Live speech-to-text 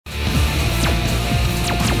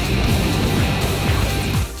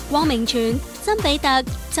汪明荃、曾比特、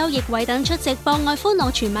周奕偉等出席博愛歡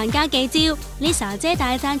樂傳萬家記招。Lisa 姐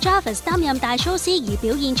大讚 Jarvis 擔任大 show 司儀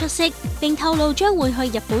表現出色，並透露將會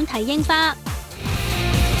去日本睇櫻花。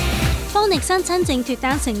方力申親證脫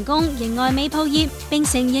單成功，認愛 Maple 葉，並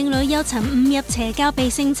承認女友曾誤入邪教被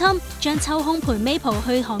性侵，將抽空陪 Maple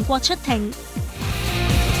去韓國出庭。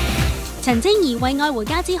陳貞儀為愛回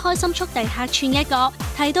家之開心速遞客串一個，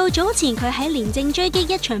提到早前佢喺廉政追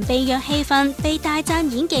擊一場被虐戲份，被大讚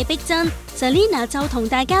演技逼真。Selina 就同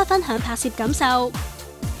大家分享拍攝感受。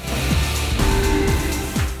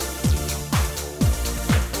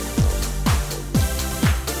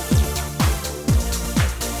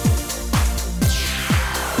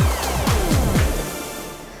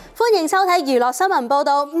歡迎收睇娛樂新聞報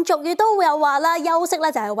道。俗語都會有話啦，休息咧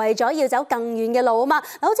就係為咗要走更遠嘅路啊嘛。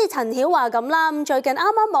好似陳曉華咁啦，最近啱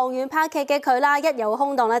啱忙完拍劇嘅佢啦，一有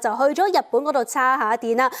空檔咧就去咗日本嗰度叉下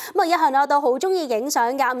電啦。咁啊，一向咧都好中意影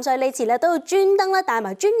相㗎，咁所以呢次咧都要專登咧帶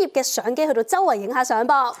埋專業嘅相機去到周圍影下相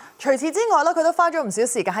噃。除此之外咧，佢都花咗唔少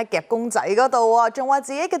時間喺夾公仔嗰度啊，仲話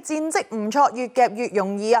自己嘅戰績唔錯，越夾越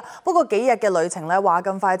容易啊。不過幾日嘅旅程咧，話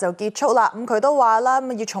咁快就結束啦。咁佢都話啦，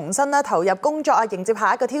要重新咧投入工作啊，迎接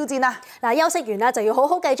下一個挑戰啊。嗱，休息完啦就要好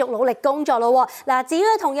好繼續努力工作咯。嗱，至於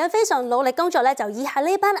同樣非常努力工作咧，就以下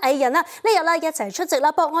呢班藝人啦，呢日咧一齊出席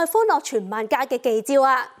啦博愛歡樂傳萬家嘅記招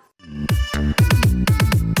啊！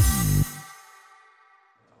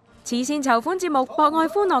慈善籌款節目《博愛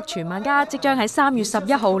歡樂傳萬家》即將喺3月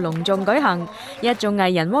11號隆重舉行，一眾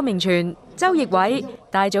藝人汪明荃、周奕偉、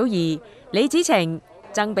戴祖儀、李子晴、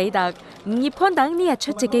曾比特、吳業坤等呢日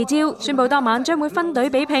出席記招，宣佈當晚將會分隊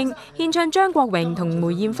比拼，獻唱張國榮同梅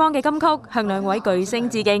艷芳嘅金曲，向兩位巨星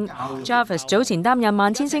致敬。Jarvis 早前擔任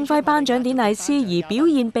萬千星輝頒獎典禮司儀，表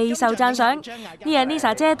現備受讚賞。呢日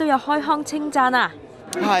Lisa 姐都有開腔稱讚啊！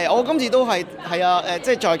係，我今次都係啊，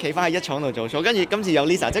即係再企翻喺一廠度做 show， 跟住今次有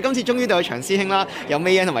Lisa， 即係今次終於都有長師兄啦，有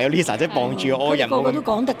Mayan 同埋有 Lisa 即係傍住我人，個個都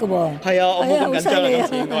講得㗎喎。係啊，我冇咁緊張啦，今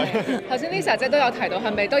次應該。頭先 Lisa 姐都有提到，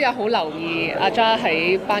係咪都有好留意阿 Jar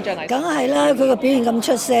喺頒獎禮？梗係啦，佢個表現咁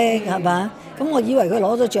出色，係嘛？咁我以為佢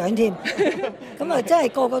攞咗獎添，咁啊真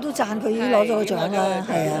係個個都讚佢已經攞咗個獎啦，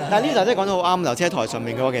係啊。但係 Lisa 真係講得好啱，頭先喺台上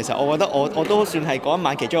面嘅話，其實我覺得我都算係嗰一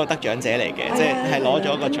晚其中一個得獎者嚟嘅，即係攞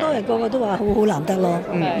咗個獎。當然個個都話好難得咯。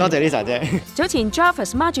多謝 Lisa 姐。早前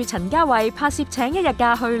Jarvis 孖住陳嘉慧拍攝請一日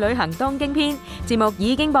假去旅行東京篇，節目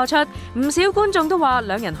已經播出，唔少觀眾都話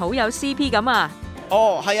兩人好有 CP 感啊！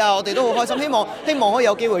哦，係啊，我哋都好開心，希望可以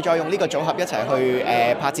有機會再用呢個組合一齊去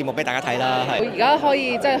拍節目俾大家睇啦。係。而家可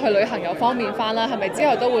以即係去旅行又方便翻啦，係咪之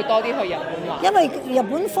後都會多啲去日本玩？因為日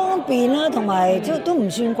本方便啦，同埋都唔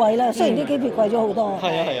算貴啦，雖然啲機票貴咗好多。係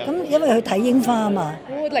啊係啊。咁因為去睇櫻花啊嘛。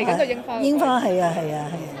嚟緊個櫻花。櫻花係啊係啊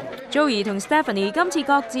係啊。Joey 同 Stephanie 今次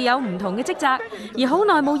各自有唔同嘅職責，而好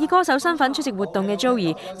耐冇以歌手身份出席活動嘅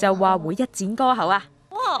Joey 就話會一展歌喉啊！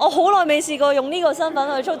哇！我好耐未試過用呢個身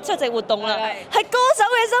份去出席活動啦，係歌手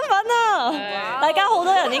嘅身份啊！大家好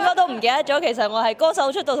多人應該都唔記得咗，其實我係歌手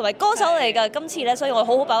出道同埋歌手嚟㗎。今次咧，所以我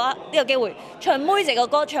好好把握呢個機會，唱妹仔嘅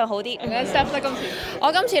歌唱好啲。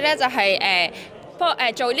我今次咧就係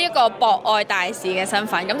做呢一個博愛大使嘅身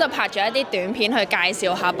份，咁就拍咗一啲短片去介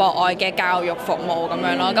紹下博愛嘅教育服務咁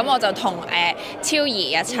樣咯。咁我就同超兒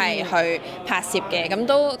一齊去拍攝嘅，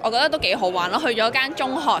咁我覺得都幾好玩咯。去咗間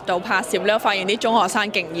中學度拍攝咧，發現啲中學生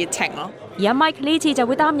勁熱情咯。而阿 Mike 呢次就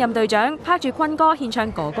會擔任隊長，拍住坤哥獻唱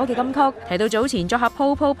哥哥嘅金曲。提到早前作客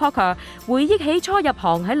Popo Poker， 回憶起初入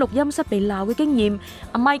行喺錄音室被鬧嘅經驗，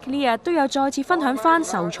阿 Mike 呢日都有再次分享翻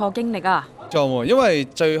受挫經歷啊！因為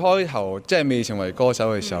最開頭即係未成為歌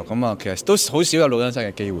手嘅時候，咁啊其實都好少有錄音室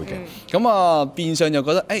嘅機會嘅，咁啊變相就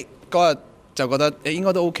覺得嗰日就覺得應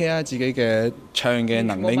該都 OK 啊，自己嘅唱嘅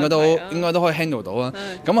能力應該都可以 handle 到啊。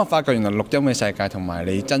咁啊發覺原來錄音嘅世界同埋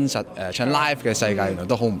你真實唱 live 嘅世界原來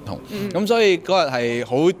都好唔同。咁所以嗰日係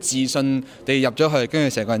好自信地入咗去，跟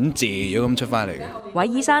住成個人謝咗咁出翻嚟嘅。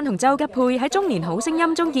韋爾山同周吉佩喺中年好聲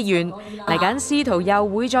音中結緣，嚟緊司徒又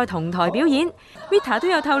會再同台表演。Vita 都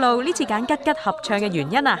有透露呢次揀吉吉合唱嘅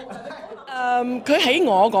原因啊。佢喺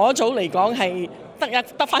我嗰組嚟講係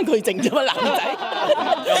得翻佢剩啫嘛，男仔。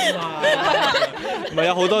唔係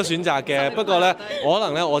有好多選擇嘅，不過咧，可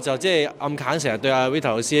能咧我就即係暗揀成日對阿 Vita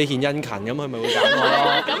老師獻殷勤，咁佢咪會揀我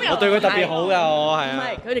咯。我對佢特別好㗎，我係啊。唔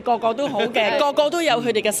係，佢哋個個都好嘅，個個都有佢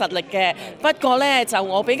哋嘅實力嘅。不過咧，就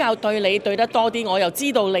我比較對你對得多啲，我又知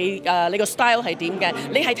道你你個 style 係點嘅，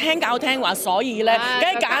你係聽教聽話，所以咧梗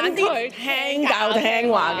係揀啲聽教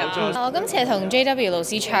聽話嘅。我今次係同 JW 老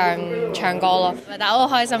師唱歌咯，但係我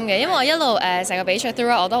好開心嘅，因為我一路成個比賽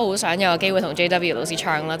through 我都好想有個機會同 JW 老師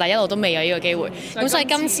唱啦，但係一路都未有呢個機會。咁所以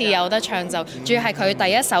今次有得唱就，主要係佢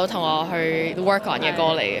第一首同我去 work on 嘅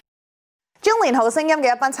歌嚟嘅。中年好聲音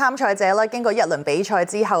嘅一班參賽者啦，經過一輪比賽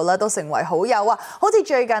之後啦，都成為好友啊！好似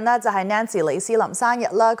最近呢，就係 Nancy 李思琳生日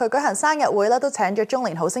啦，佢舉行生日會啦，都請咗中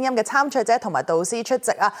年好聲音嘅參賽者同埋導師出席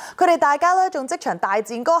啊！佢哋大家咧仲即場大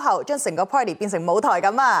戰歌后，將成個 party 變成舞台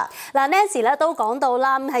咁啊！嗱 ，Nancy 咧都講到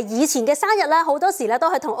啦，係以前嘅生日咧，好多時咧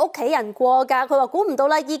都係同屋企人過㗎。佢話估唔到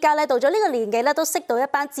啦，依家咧到咗呢個年紀咧，都識到一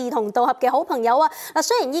班志同道合嘅好朋友啊！嗱，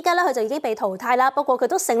雖然依家咧佢就已經被淘汰啦，不過佢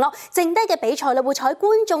都承諾剩低嘅比賽咧會坐喺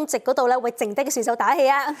觀眾席嗰度咧為剩低嘅選手打氣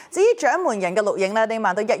啊！至於獎門人嘅錄影呢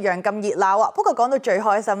晚都一樣咁熱鬧啊！不過講到最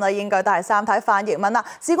開心啦，應該都係三太范奕文啦，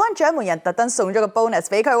事關獎門人特登送咗個 bonus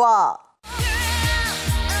俾佢喎。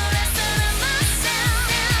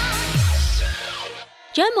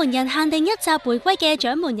獎門人限定一集回歸嘅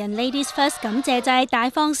獎門人 Ladies First 感謝祭大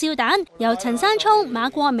放笑彈，由陳山聰、馬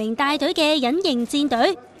國明帶隊嘅隱形戰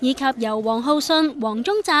隊，以及由黃浩信、黃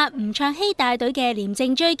宗澤、吳卓羲帶隊嘅廉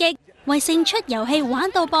政追擊，為勝出遊戲玩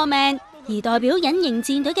到搏命。而代表隱形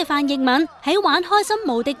戰隊嘅范奕文喺玩開心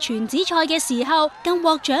無敵全子賽嘅時候，更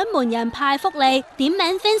獲獎門人派福利，點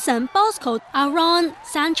名 Vincent、Bosco、Aaron、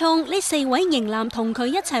山聰呢4位型男同佢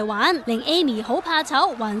一齊玩，令 Amy 好怕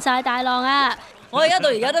醜，還晒大浪啊！我而家到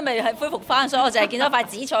而家都未係恢復翻，所以我淨係見到塊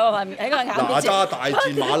紫菜喺個眼面前。哪吒大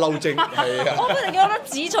戰馬騮精，係啊！我不停見到粒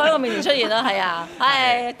紫菜喺我面前出現啦，係啊，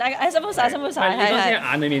係大家辛苦晒，辛苦晒。你嗰時眼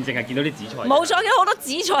裡面淨係見到啲紫菜。冇錯，見到好多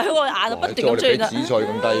紫菜喺個眼度不斷咁出現啦。紫菜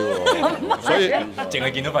咁低喎，所以淨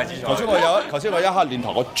係見到塊紫菜。頭先我一刻念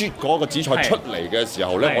頭，我啜嗰個紫菜出嚟嘅時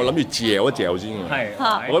候咧，我諗住嚼一嚼先嘅。係，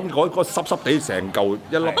我諗嗰個濕濕地成嚿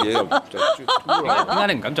一粒嘢就啜。點解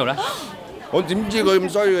你唔敢做咧？我點知佢咁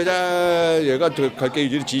衰嘅啫？而家佢記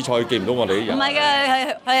住啲紫菜，記唔到我哋啲人。唔係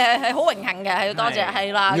嘅，係好榮幸嘅，係要多謝，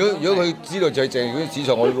係啦。如果佢知道就係淨係嗰啲紫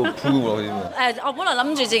菜，我呢度鋪落去添啊！我本來諗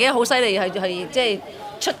住自己好犀利，係即係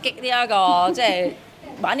出擊呢一個即係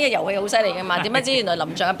玩呢個遊戲好犀利嘅嘛。點不知原來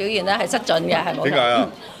臨場嘅表現咧係失準嘅，係冇。點解啊？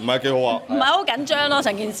唔係幾好啊？唔係好緊張咯，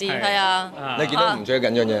成件事係啊。你見到唔最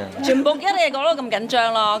緊張啫？全部一你講到咁緊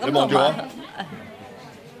張咯，咁望住我。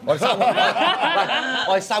我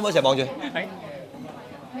哋三個一齊望住。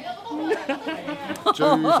最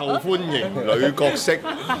受歡迎女角色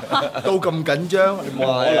都咁緊張，你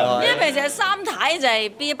望下啦。因為平時係三太就係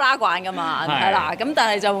B 巴慣噶嘛，係啦。咁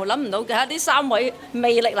但係就諗唔到其他啲3位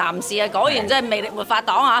魅力男士啊，果然真係魅力沒法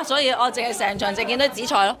擋啊！所以我淨係成場淨見到紫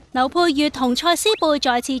菜咯。劉佩玥同蔡思貝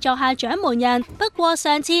再次作下獎門人，不過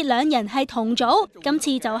上次兩人係同組，今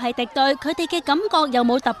次就係敵對，佢哋嘅感覺有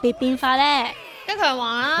冇特別變化呢？跟佢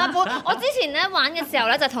玩啦，我之前咧玩嘅時候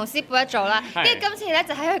咧就同師傅一組啦，跟住今次咧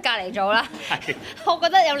就喺佢隔離組啦。我覺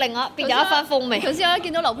得有另外別有一番風味。頭先我一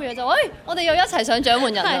見到劉佩玥就，我哋又一齊上獎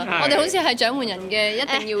門人啦！我哋好似係獎門人嘅，一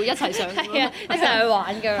定要一齊上。係啊，一齊去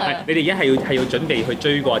玩㗎。你哋而家係要準備去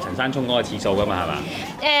追過陳山聰嗰個次數㗎嘛？係嘛？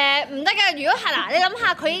唔得㗎！如果係嗱，你諗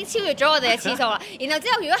下佢已經超越咗我哋嘅次數啦，然後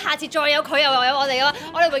之後如果下次再有佢又有我哋嘅話，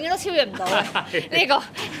我哋永遠都超越唔到嘅。呢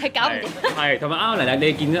個係搞唔掂。係，同埋啱嚟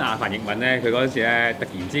你見到阿范奕文咧，佢嗰陣時咧，突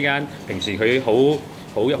然之間，平時佢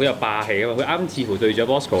好有霸氣啊嘛，佢啱似乎對咗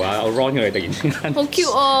Bosco 啊、Ron 佢哋突然之間好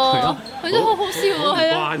cute 啊，佢都好好笑啊，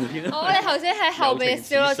係啊！我哋頭先喺後邊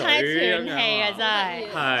笑到差斷氣啊，真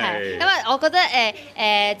係。係。因為我覺得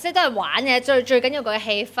即係都係玩嘅，最緊要個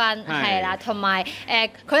氣氛係啦，同埋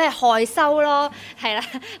佢係害羞咯，係啦，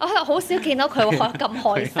我好少見到佢咁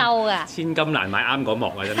害羞㗎。千金難買啱嗰幕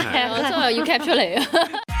啊，真係。我真係要 cap 出嚟啊！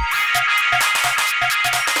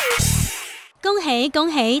恭喜恭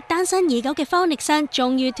喜！單身已久嘅方力申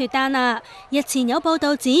終於脫單啦！日前有報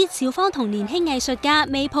道指，小方同年輕藝術家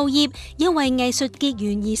未抱葉，因為藝術結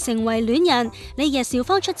緣而成為戀人。呢日小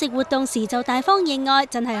方出席活動時就大方認愛，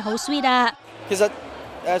真係好 sweet 啊！其實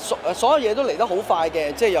所有嘢都嚟得好快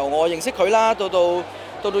嘅，即係由我認識佢啦，到一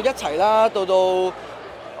齊啦，到我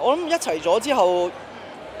諗一齊咗之後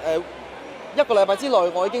，1個禮拜之內，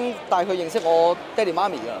我已經帶佢認識我爹哋媽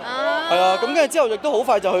咪㗎，係啊，咁跟住之後亦都好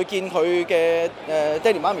快就去見佢嘅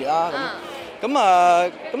爹哋媽咪啦，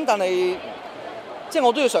咁但係即係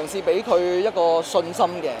我都要嘗試俾佢一個信心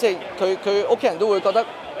嘅，即係佢屋企人都會覺得，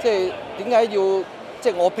即係點解要即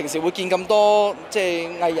係我平時會見咁多即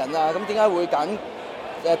係藝人啊，咁點解會揀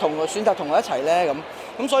選擇同我一齊咧？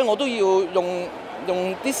咁所以我都要用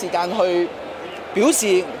啲時間去表示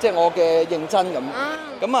即係我嘅認真咁。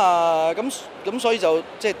咁所以就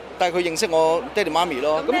即係帶佢認識我爹哋媽咪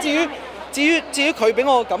咯。咁至於佢俾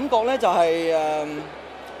我嘅感覺咧，就係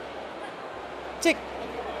即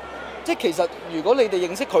係其實如果你哋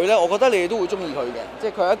認識佢咧，我覺得你哋都會中意佢嘅。即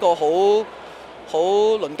係佢係一個好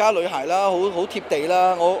鄰家女孩啦，好貼地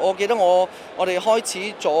啦。我記得我哋開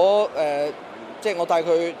始咗即係我帶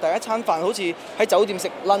佢第一餐飯，好似喺酒店食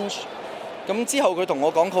lunch。咁之後佢同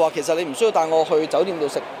我講，佢話其實你唔需要帶我去酒店度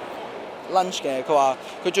食 lunch 嘅。佢話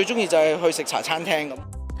佢最中意就係去食茶餐廳咁。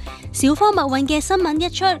小方默韻嘅新聞一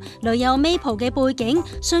出，女友 Maple 嘅背景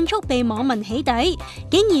迅速被網民起底，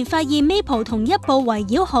竟然發現 Maple 同一部圍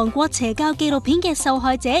繞韓國邪教紀錄片嘅受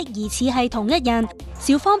害者疑似係同一人。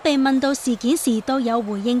小方被問到事件時，都有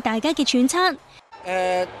回應大家嘅揣測。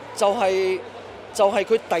就係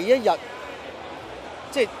佢第一日，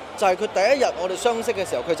即係就係佢第一日我哋相識嘅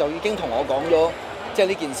時候，佢就已經同我講咗即係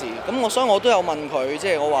呢件事。咁所以我都有問佢，即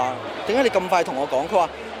係我話點解你咁快同我講？佢話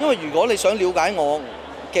因為如果你想了解我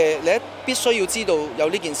嘅，你必須要知道有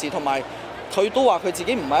呢件事，同埋佢都話佢自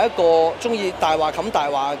己唔係一個中意大話冚大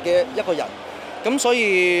話嘅一個人。咁所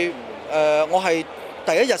以我係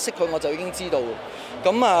第一日識佢我就已經知道。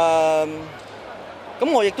咁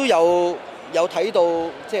我亦都有睇到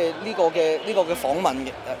即係呢個嘅訪問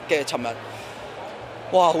嘅尋日，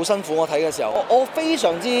哇好辛苦！我睇嘅時候，我非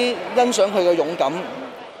常之欣賞佢嘅勇敢。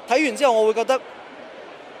睇完之後，我會覺得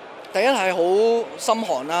第一係好心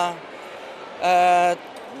寒啦。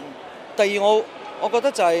第二我覺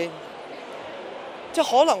得就係即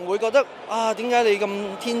係可能會覺得啊，點解你咁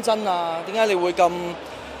天真啊？點解你會咁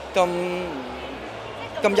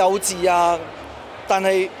幼稚啊？但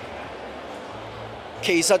係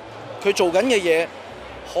其實佢做緊嘅嘢，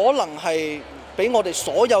可能係比我哋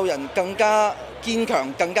所有人更加堅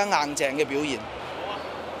強、更加硬淨嘅表現。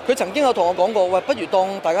佢曾經有同我講過，喂，不如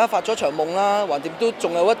當大家發咗場夢啦，橫掂都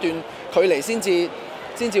仲有一段距離先至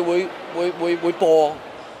會播。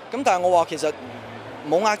咁但係我話其實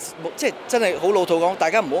唔好即係真係好老土講，大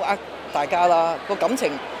家唔好呃大家啦，個感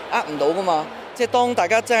情唔到噶嘛。即係當大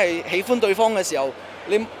家真係喜歡對方嘅時候，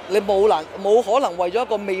你冇可能為咗一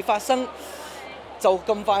個未發生就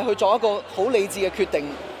咁快去做一個好理智嘅決定。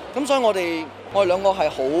咁所以我哋兩個係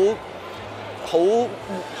好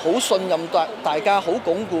信任大家，好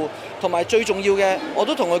鞏固，同埋最重要嘅，我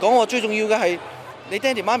都同佢講，我最重要嘅係你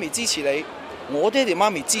爹哋媽咪支持你，我爹哋媽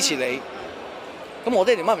咪支持你。咁我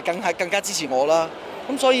爹哋媽咪更加支持我啦，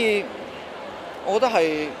咁所以我覺得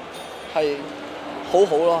係好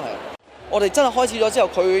好咯，係。我哋真係開始咗之後，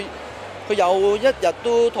佢有一日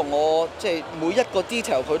都同我即係每一個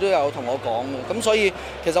detail 佢都有同我講嘅，咁所以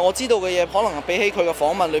其實我知道嘅嘢可能比起佢嘅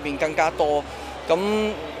訪問裏邊更加多，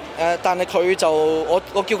咁但係佢就我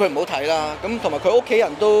叫佢唔好睇啦，咁同埋佢屋企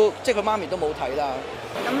人都即係佢媽咪都冇睇啦。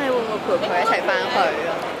咁你會唔會陪佢一齊翻去？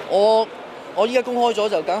我依家公開咗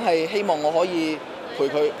就梗係希望我可以陪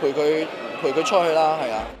佢出去啦，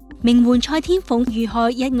係啊。名媛蔡天鳳遇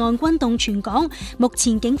害一案轟動全港，目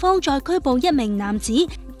前警方再拘捕一名男子，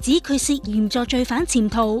指佢涉嫌助罪犯潛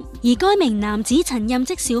逃，而該名男子曾任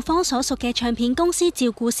職小芳所屬嘅唱片公司照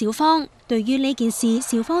顧小芳。對於呢件事，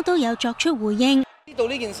小芳都有作出回應。知道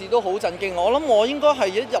呢件事都好震驚，我諗我應該係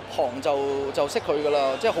一入行就識佢噶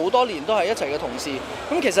啦，即係好多年都係一齊嘅同事。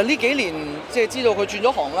咁其實呢幾年即係知道佢轉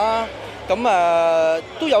咗行啦。咁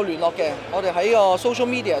都有聯絡嘅，我哋喺個 social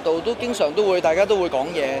media 度都經常大家都會講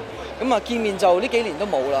嘢，咁見面就呢幾年都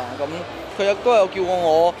冇啦。咁佢都有叫過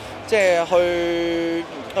我，即係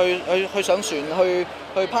去上船去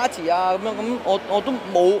party 啊咁樣，咁我都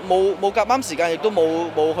冇夾啱時間，亦都冇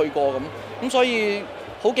去過咁所以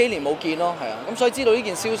好幾年冇見咯，係啊。咁所以知道呢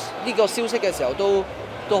個消息嘅時候都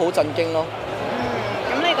好震驚咯。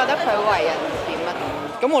咁你覺得佢為人點啊？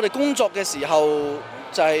咁我哋工作嘅時候。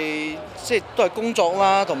就係即係都係工作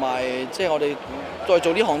啦，同埋即係我哋都係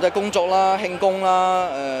做呢行都係工作啦、慶功啦、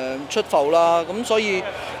出埠啦，咁所以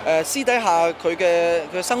私底下佢嘅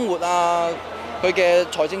生活啊、佢嘅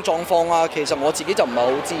財政狀況啊，其實我自己就唔係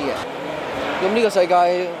好知嘅。咁呢個世界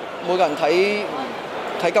每個人睇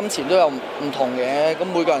金錢都有唔同嘅，咁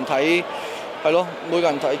每個人睇係咯，每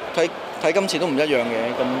個人睇金錢都唔一樣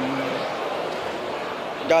嘅。咁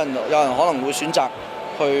有人可能會選擇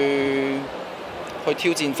去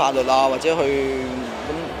挑戰法律啊，或者去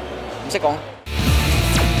咁唔識講。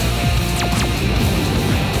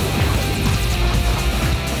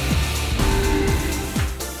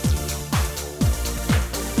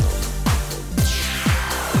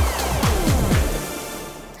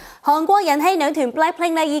韓國人氣女團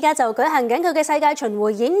Blackpink 咧，依家就舉行緊佢嘅世界巡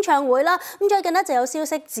迴演唱會啦。咁最近咧就有消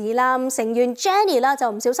息指啦，成員 Jennie 啦就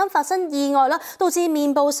唔小心發生意外啦，導致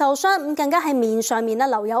面部受傷，咁更加喺面上面咧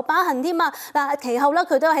留有疤痕添啊！嗱，其後咧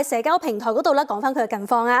佢都有喺社交平台嗰度咧講翻佢嘅近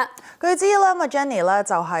況啊。據知啦，咁啊 Jennie 咧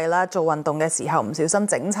就係啦做運動嘅時候唔小心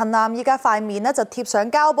整親啦，依家塊面咧就貼上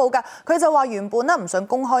膠布㗎。佢就話原本咧唔想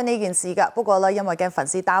公開呢件事㗎，不過咧因為驚粉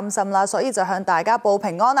絲擔心啦，所以就向大家報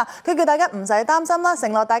平安啦。佢叫大家唔使擔心啦，承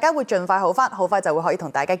諾大家會盡快好返，好快就會可以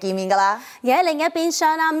同大家見面㗎啦。而喺另一邊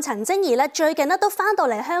上啦，陳貞儀咧最近咧都翻到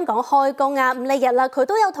嚟香港開工啊，咁呢日啦佢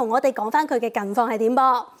都有同我哋講翻佢嘅近況係點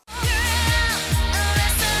噃。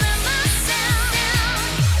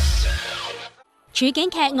處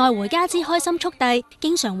境劇《愛回家之開心速遞》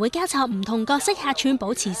經常會加插唔同角色客串，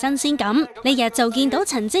保持新鮮感。呢日就見到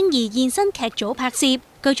陳晶儀現身劇組拍攝，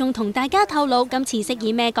佢仲同大家透露今次飾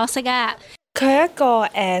演咩角色啊？佢係一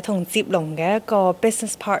個同接龍嘅一個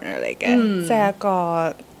business partner 嚟嘅，即係一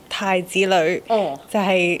個太子女，就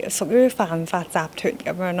係屬於犯法集團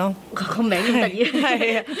咁樣咯。個名咁得意，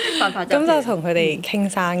係啊，犯法集團。咁就同佢哋傾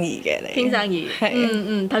生意嘅你。傾生意，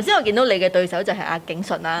頭先我見到你嘅對手就係阿景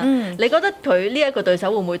順啦。你覺得佢呢一個對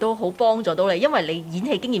手會唔會都好幫助到你？因為你演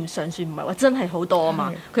戲經驗尚算唔係話真係好多啊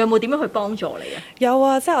嘛。佢有冇點樣去幫助你啊？有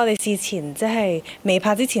啊，即係我哋事前即係未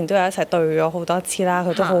拍之前都有一齊對咗好多次啦。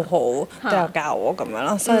佢都好好，都有教我咁樣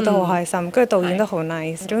咯，所以都好開心。跟住導演都好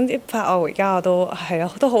nice。總之拍《愛回家》我都係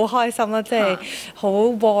咯，都好開心啦，即係好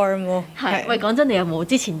warm 咯。係，喂，講真，你有冇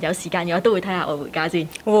之前有時間嘅話都會睇下《愛回家》先？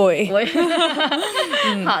會。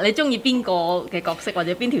嚇，你中意邊個嘅角色或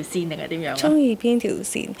者邊條線定係點樣啊？中意邊條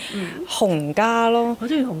線？洪家咯。好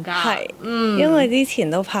中意洪家。係。因為之前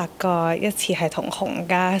都拍過一次係同洪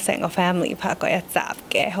家成個 family 拍過一集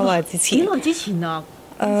嘅，好耐之前。幾耐之前啊？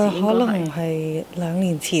可能係2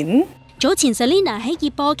年前。早前 Selina 喺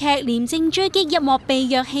熱播劇《廉政追擊》一幕被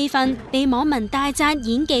虐戲份，被網民大讚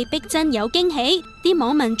演技逼真有驚喜，啲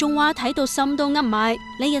網民仲話睇到心都噏埋。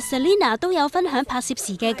呢日 Selina 都有分享拍攝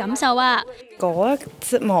時嘅感受啊！嗰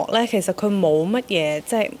一幕咧，其實佢冇乜嘢，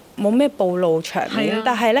即係冇咩暴露場面，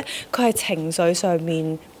但係咧佢係情緒上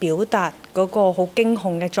面表達嗰個好驚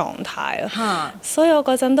恐嘅狀態咯。所以我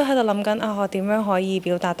嗰陣都喺度諗緊啊，我點樣可以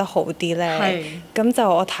表達得好啲咧？咁就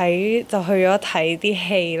我去咗睇啲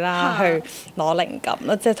戲啦，去攞靈感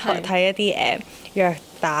咯，即係睇一啲虐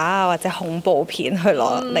打啊或者恐怖片去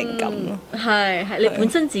攞靈感咯。係，你本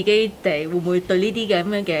身自己會唔會對呢啲嘅咁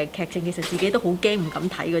樣嘅劇情，其實自己都好驚唔敢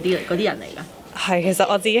睇嗰啲人嚟㗎？係，其實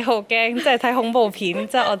我自己好驚，即係睇恐怖片，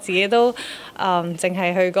即係我自己都淨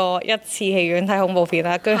係去過一次戲院睇恐怖片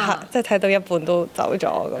啦，跟住即係睇到一半都走咗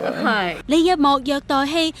咁樣。係呢一幕虐待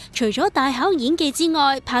戲，除咗大考演技之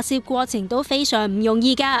外，拍攝過程都非常唔容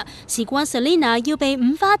易㗎。事關 Selina 要被五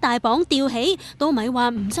花大綁吊起，都咪話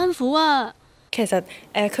唔辛苦啊！其實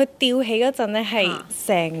佢吊起嗰陣咧，係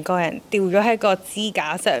成個人吊咗喺個支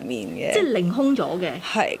架上面嘅，即係凌空咗嘅。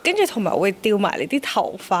係，跟住同埋會吊埋你啲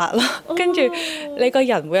頭髮咯，跟住你個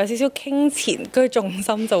人會有少少傾前，跟住重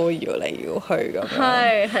心就會搖嚟搖去咁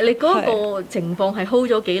樣。係，你嗰個情況係 hold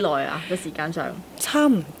咗幾耐啊？個時間上差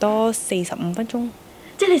唔多45分鐘。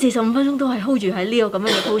即係你45分鐘都係 hold 住喺呢個咁樣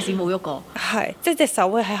嘅 pose 冇喐過。係，即係隻手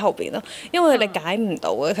會喺後邊咯，因為你解唔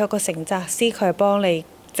到嘅，佢有個成紮師佢係幫你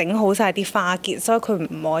整好晒啲花結，所以佢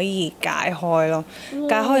唔可以解開咯，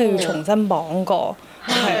解開又要重新綁過。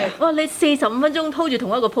係，哇！你45分鐘 hold 住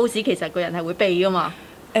同一個 pose，其實個人係會痹噶嘛？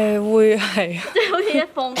會係。即係好似一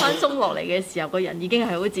放翻鬆落嚟嘅時候，個人已經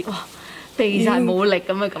係好似哇痹晒冇力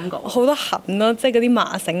咁嘅感覺。好多痕咯，即係嗰啲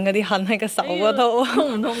麻繩嗰啲痕喺個手嗰度。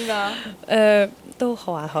痛唔痛㗎？都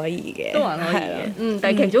還可以嘅，都還可以嘅。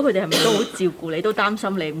但係劇組佢哋係咪都好照顧你，都擔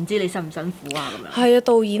心你，唔知你辛唔辛苦啊咁樣？係啊，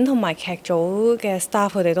導演同埋劇組嘅 staff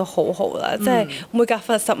佢哋都好好啦，即係每隔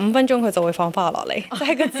15分鐘佢就會放花落嚟，即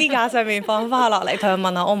係個支架上面放花落嚟，同佢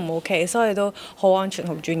問下我唔 OK，所以都好安全、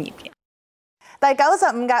好專業嘅。第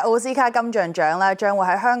95屆奧斯卡金像獎咧，將會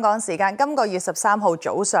喺香港時間今個月13號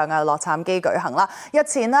早上嘅洛杉磯舉行啦。日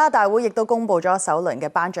前啦，大會亦都公布咗首輪嘅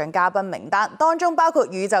頒獎嘉賓名單，當中包括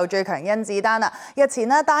宇宙最強甄子丹啦。日前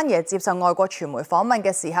咧，丹爺接受外國傳媒訪問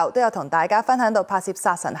嘅時候，都有同大家分享到拍攝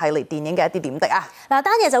殺神系列電影嘅一啲點滴啊。嗱，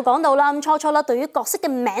丹爺就講到啦，初初啦，對於角色嘅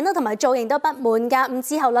名啦同埋造型都不滿㗎。咁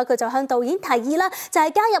之後啦，佢就向導演提議啦，就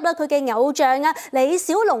係加入啦佢嘅偶像啊李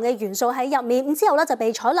小龍嘅元素喺入面。咁之後咧就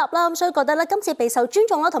被採納啦，咁所以覺得咧今次備受尊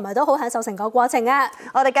重啦，同埋都好享受成個過程啊！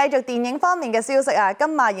我哋繼續電影方面嘅消息啊，金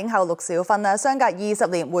馬影后陸小芬啊，相隔20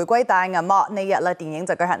年回歸大銀幕，呢日咧電影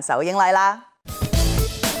就舉行首映禮啦。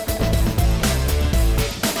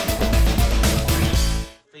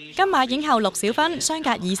金馬影后陸小芬相隔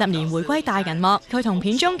20年回歸大銀幕，佢同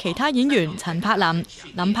片中其他演員陳柏霖、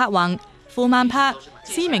林柏宏、傅萬柏、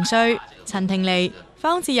施明瑞、陳婷妮、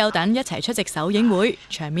方志友等一齊出席首映會，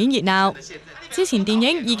場面熱鬧。之前電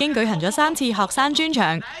影已經舉行咗3次學生專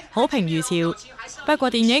場，好評如潮。不過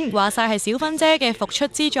電影話晒係小芬姐嘅復出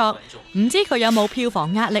之作，唔知佢有冇票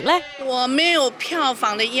房壓力呢？我沒有票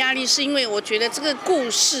房的壓力，是因為我覺得這個故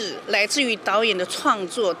事來自於導演的創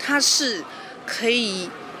作，它是可以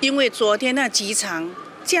因為昨天那幾場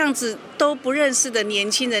這樣子都不認識的年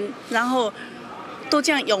輕人，然後都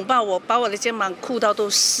這樣擁抱我，把我的肩膀哭到都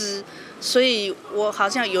濕。所以我好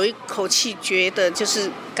像有一口氣覺得就是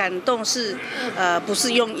感動是，不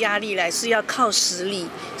是用壓力來，是要靠實力，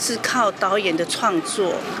是靠導演的創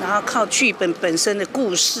作，然後靠劇本本身的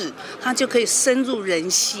故事，它就可以深入人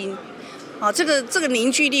心。这个凝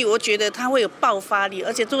聚力，我觉得它会有爆发力，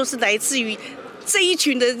而且都是来自于这一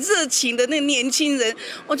群的热情的那个年轻人。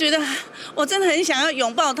我觉得我真的很想要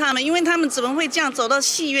拥抱他们，因为他们怎么会这样走到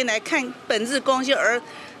戏院来看本日公休，而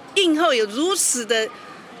映后有如此的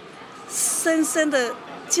深深的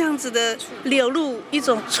这样子的流露一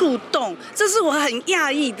种触动，这是我很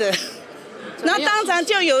讶异的。然后当场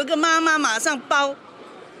就有一个妈妈马上包，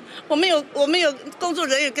我们有工作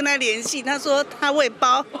人員跟他聯繫，他說他會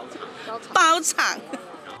包場。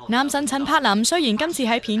男神陳柏霖雖然今次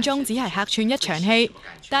喺片中只係客串一場戲，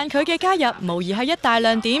但佢嘅加入無疑係一大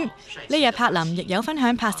亮點。呢日柏霖亦有分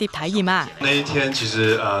享拍攝體驗啊。那一天其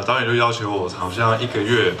實導演就要求我好像1個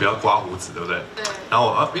月不要刮鬍子，對不對？對。然後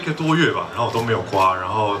我1個多月吧，然後我都沒有刮，然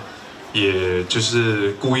後也就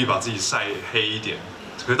是故意把自己曬黑一點。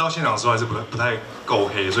可是到現場的時候還是不太夠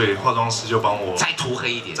黑，所以化妝師就幫我再塗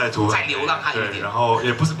黑一點，再流浪漢一點。對，然後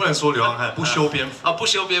也不能說流浪漢，不修邊幅。不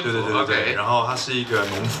修邊幅。對。然後他是一個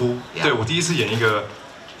農夫，對我第一次演一個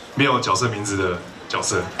沒有角色名字的角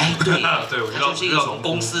色。對，對，我就是一個從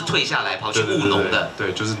公司退下來跑去務農的。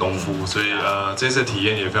對，就是農夫，所以這次體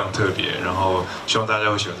驗也非常特別，然後希望大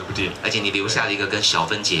家會喜歡這部電影。而且你留下了一個跟小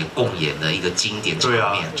芬姐共演的一個經典場面。對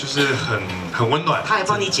啊，就是很溫暖。他還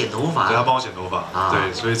幫你剪頭髮。對，他幫我剪頭髮。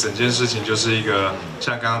對，所以整件事情就是一個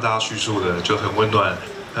像剛剛大家敘述的，就很溫暖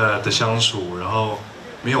的相處，然後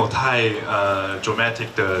沒有太dramatic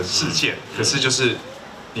的事件，可是就是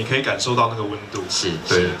你可以感受到那個溫度。是，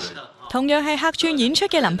對。同樣係客串演出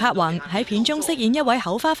嘅林柏宏喺片中飾演一位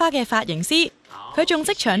口花花嘅髮型師，佢仲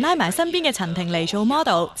即場拉埋身邊嘅陳婷妮做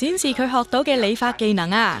model， 展示佢學到嘅理髮技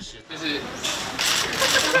能啊！就是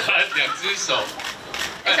兩隻手，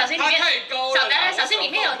小心裡面，小心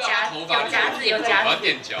裡面有夾子，我要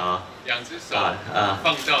墊腳，兩隻手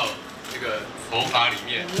放到這個頭髮裡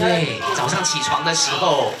面。對，早上起床的時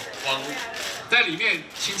候。在裡面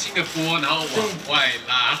輕輕的撥，然後往外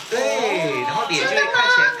拉。對，然後臉就會看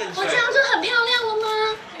起來更帥。我這樣就很漂亮了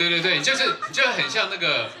嗎？對，你就很像那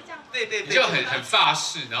個，你就很法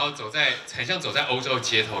式，然後很像走在歐洲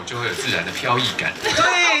街頭，就會有自然的飄逸感。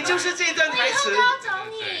對，就是這段台詞。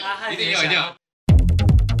對，一定要。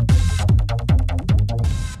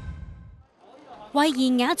慧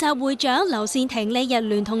妍雅集會長劉善婷呢日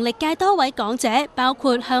聯同歷屆多位港姐，包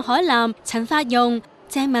括向海嵐、陳法蓉、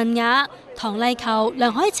鄭文雅、唐麗球、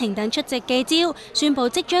梁海晴等出席記招，宣布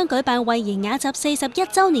即將舉辦慧妍雅集41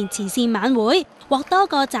週年慈善晚會，獲多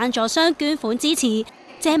個贊助商捐款支持。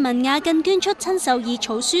鄭文雅更捐出親授意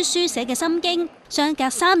草書書寫嘅心經，相隔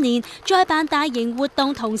3年再辦大型活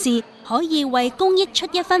動，同時可以為公益出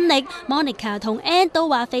一分力。Monica 同 Ann 都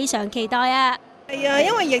話非常期待啊！係啊，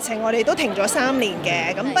因為疫情我哋都停咗3年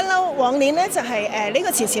嘅，咁不嬲往年呢就係呢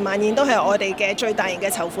個慈善晚宴都係我哋嘅最大型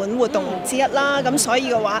嘅籌款活動之一啦，咁所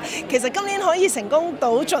以嘅話，其實今年可以成功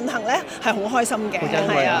到進行呢係好開心嘅，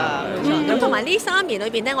係啊。咁同埋呢3年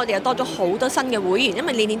裏邊呢，我哋又多咗好多新嘅會員，因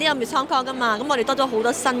為年年都有 Miss Hong Kong 噶嘛，咁我哋多咗好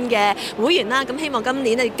多新嘅會員啦，咁希望今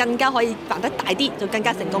年呢更加可以辦得大啲，就更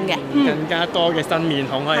加成功嘅。更加多嘅新面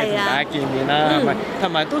孔可以同大家見面啦，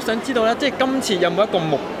同埋都想知道咧，即係今次有冇一個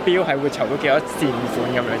目標係會籌到幾多善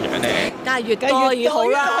款咁樣咧？梗係越多越好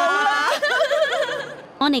啦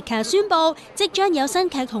！Monica 宣布即將有新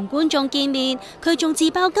劇同觀眾見面，佢仲自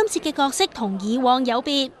爆今次嘅角色同以往有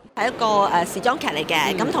別，係一個時裝劇嚟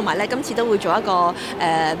嘅，咁同埋咧今次都會做一個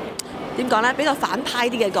點講咧，比較反派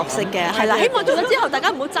啲嘅角色嘅，係啦，希望做咗之後大家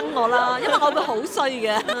唔好憎我啦，因為我會好衰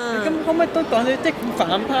嘅。咁可唔可以都講啲即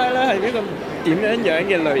反派咧係一個點樣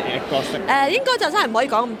嘅類型嘅角色？應該就真係唔可以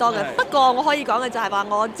講咁多嘅。不過我可以講嘅就係話，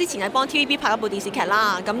我之前係幫 TVB 拍一部電視劇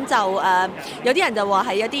啦，咁就有啲人就話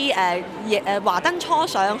係一啲華燈初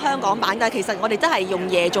上香港版嘅，其實我哋都係用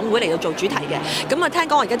夜總會嚟到做主題嘅。咁啊聽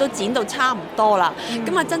講我而家都剪到差唔多啦。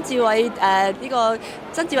咁啊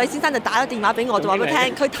曾志偉先生就打咗電話俾我，就話俾佢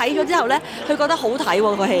聽，佢睇咗之後咧，佢覺得好睇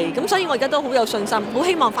喎個戲，咁所以我而家都好有信心，好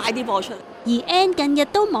希望快啲播出。而 Ann 近日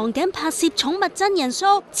都忙緊拍攝寵物真人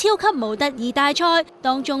show《超級模特兒大賽》，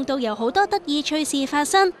當中都有好多得意趣事發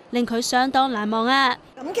生，令佢相當難忘啊！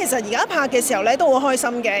咁其實而家拍嘅時候咧都好開心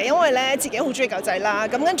嘅，因為咧自己好中意狗仔啦，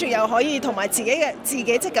咁跟住又可以同埋自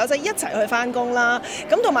己隻狗仔一齊去翻工啦。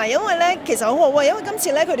咁同埋因為咧其實好好啊，因為今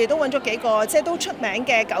次咧佢哋都揾咗幾個即係都出名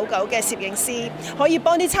嘅狗嘅攝影師，可以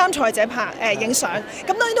幫啲參賽者拍影相。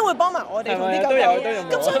咁當然都會幫埋我哋同啲狗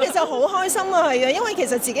狗。咁所以其實好開心啊，係啊，因為其實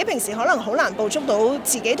自己平時可能好難捕捉到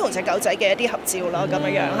自己同隻狗仔嘅一啲合照啦，咁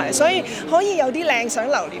樣係，所以可以有啲靚相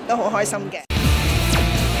留念都好開心嘅。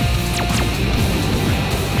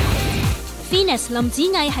Venus 林子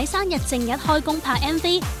毅喺生日正日開工拍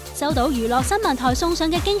MV， 收到娛樂新聞台送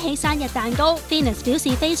上嘅驚喜生日蛋糕 ，Venus 表示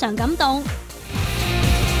非常感動。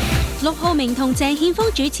陸浩明同鄭憲峰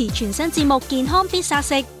主持全新節目《健康必殺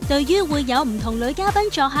食》，對於會有唔同女嘉賓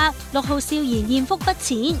作客，陸浩笑言艷福不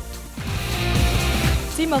淺。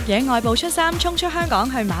節目野外步出衫，衝出香港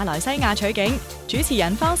去馬來西亞取景。主持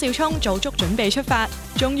人方少聰做足準備出發，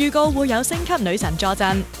仲預告會有星級女神助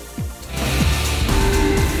陣。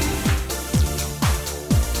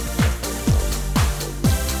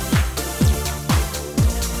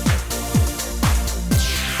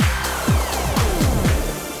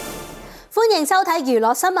歡迎收睇娛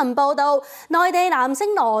樂新聞報道。內地男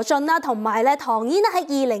星羅晉啦，同埋咧唐嫣咧喺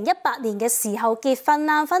2018年嘅時候結婚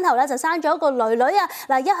啦，婚後咧就生咗一個女女啊。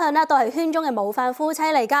嗱，一向咧都係圈中嘅模範夫妻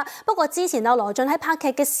嚟㗎。不過之前啊，羅晉喺拍劇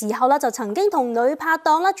嘅時候咧，就曾經同女拍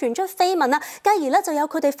檔啦傳出緋聞啦，繼而咧就有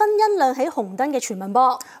佢哋婚姻亮起紅燈嘅傳聞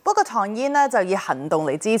噃。不過唐嫣呢，就以行動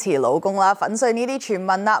嚟支持老公啦，粉碎呢啲傳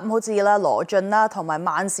聞啦。咁好似啦羅晉啦同埋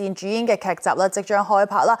萬茜主演嘅劇集啦，即將開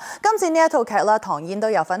拍啦。今次呢一套劇啦，唐嫣都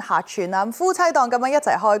有份客串啦。夫妻檔咁樣一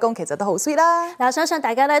齊開工，其實都好 sweet 啦。嗱，相信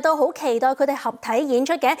大家咧都好期待佢哋合體演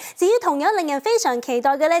出嘅。至於同樣令人非常期待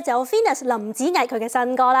嘅咧，就有 Venus 林子毅佢嘅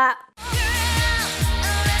新歌啦。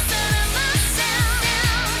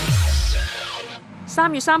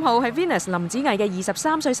3月3號係 Venus 林子毅嘅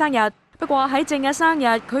23歲生日，不過喺正日生日，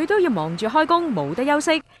佢都要忙住開工，冇得休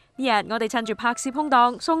息。呢日我哋趁住拍攝空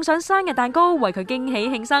檔，送上生日蛋糕為佢驚喜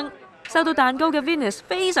慶生。收到蛋糕嘅 Venus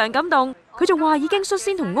非常感動，佢仲話已經率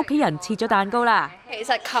先同屋企人切咗蛋糕啦。其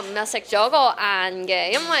實琴日食咗個晏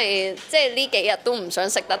嘅，因為即係呢幾日都唔想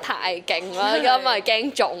食得太勁啦，因為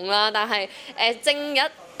驚腫啦。但係正日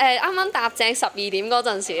啱啱搭正12點嗰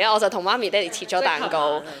陣時咧，我就同媽咪爹哋切咗蛋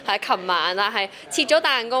糕，係琴晚啦，係切咗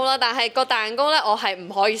蛋糕啦。但係個蛋糕咧，我係唔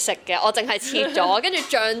可以食嘅，我淨係切咗，跟住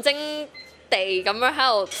象徵地咁樣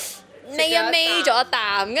喺度。孭一孭咗一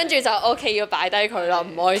啖，跟住就 OK 要擺低佢啦，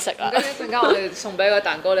唔可以食啦。咁一陣間我哋送俾個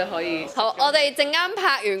蛋糕，你可以。好，我哋陣間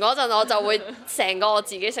拍完嗰陣，我就會成個我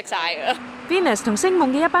自己食晒㗎。Venus 同星夢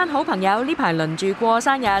嘅一班好朋友呢排輪住過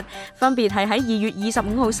生日，分別係喺2月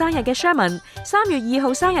25號生日嘅 Sherman、3月2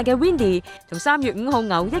號生日嘅 Windy 同3月5號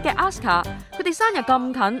牛一嘅 Aska。佢哋生日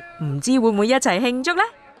咁近，唔知會唔會一齊慶祝呢？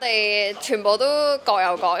我哋全部都各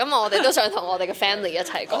有各，因為我哋都想同我哋嘅 family 一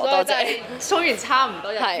齊過。多謝。送完差唔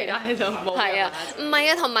多日期啦，就冇。係啊，唔係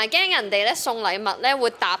啊，同埋驚人哋咧送禮物咧會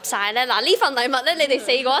搭晒咧。嗱呢份禮物咧，你哋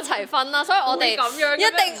4個一齊分啦，所以我哋一定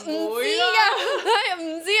唔知㗎，係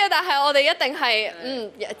唔知啊。但係我哋一定係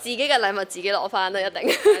自己嘅禮物自己攞翻啦，一定。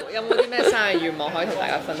有冇啲咩生日願望可以同大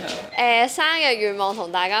家分享？生日願望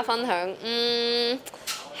同大家分享，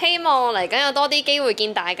希望嚟緊有多啲機會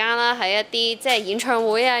見大家啦，喺一啲即係演唱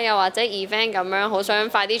會啊，又或者 event 咁樣，好想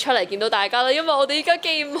快啲出嚟見到大家啦，因為我哋而家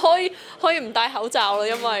既唔可以唔戴口罩啦，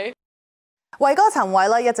因為。偉哥陳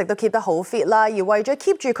偉咧一直都 keep 得好 fit 啦，而為咗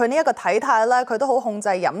keep 住佢呢一個體態咧，佢都好控制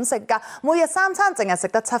飲食㗎，每日3餐淨係食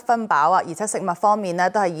得7分飽啊，而且食物方面咧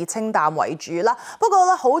都係以清淡為主啦。不過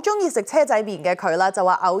咧好中意食車仔麵嘅佢啦，就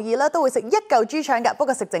話偶爾咧都會食1嚿豬腸㗎，不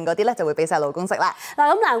過食剩嗰啲咧就會俾晒老公食啦。嗱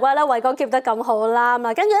咁難怪咧偉哥 keep 得咁好啦。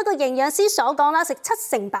嗱，根據一個營養師所講啦，食7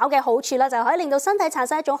成飽嘅好處啦，就可以令到身體產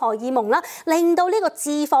生一種荷爾蒙啦，令到呢個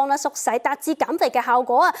脂肪啦縮細，達至減肥嘅效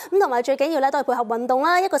果啊。咁同埋最緊要咧都係配合運動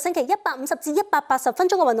啦，一個星期150至180分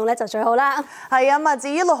鐘嘅運動咧就最好啦。係啊，至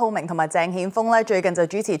於陸浩明同埋鄭憲峰咧，最近就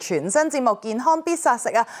主持全新節目《健康必殺食》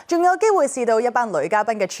啊，仲有機會試到一班女嘉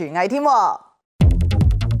賓嘅廚藝添。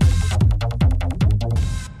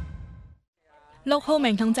陸浩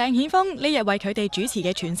明同鄭顯峰呢日為佢哋主持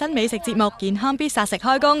嘅全新美食節目《健康必殺食》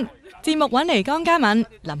開工。節目揾嚟江嘉敏、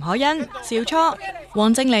林可欣、邵初、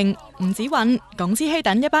黃正玲、吳子韻、龔之希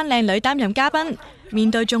等一班靚女擔任嘉賓。面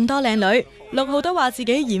對眾多靚女，陸浩都話自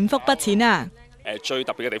己艷福不淺啊！最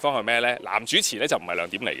特別嘅地方係咩呢？男主持咧就唔係亮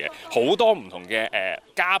點嚟嘅，好多唔同嘅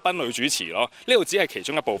嘉賓女主持咯。呢度只係其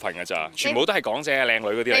中一部分㗎咋，全部都係港姐靚女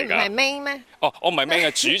嗰啲嚟㗎。你唔係 main 咩？哦，我唔係 main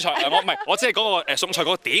嘅主菜，我唔係，我只係嗰個餸菜嗰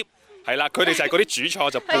個碟。係啦，佢哋就係嗰啲主菜，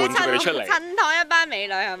就伴住佢哋出嚟。襯托一班美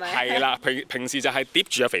女係咪？係啦，平時就係疊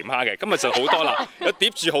住阿肥媽嘅，今日就好多啦，有疊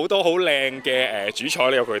住好多好靚嘅主菜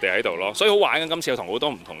咧，有佢哋喺度咯，所以好玩嘅。今次有同好多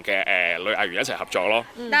唔同嘅女藝員一齊合作咯。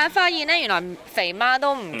但係發現咧，原來肥媽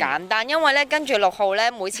都唔簡單，因為咧跟住陸浩咧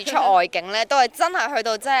每次出外景咧，都係真係去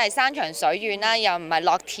到真係山長水遠啦，又唔係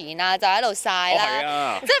落田啊，就喺度曬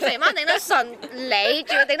啦。即係肥媽頂得順你，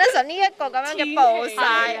仲要頂得順呢一個咁樣嘅暴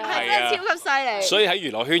曬，係真係超級犀利。所以喺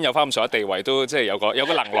娛樂圈有翻咁上下地位，都即係有個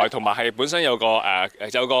能耐，同埋係本身有個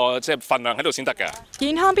即係份量喺度先得嘅。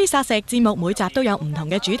健康必殺食節目每集都有唔同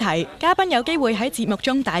嘅主題，嘉賓有機會喺節目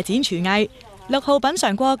中大展廚藝。陸浩品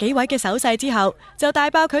嚐過幾位嘅手勢之後，就大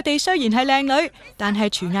爆佢哋雖然係靚女，但係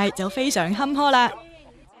廚藝就非常坎坷啦。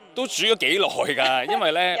都煮咗幾耐㗎，因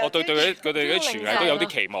為咧我對佢哋啲廚藝都有啲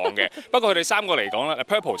期望嘅。不過佢哋3個嚟講咧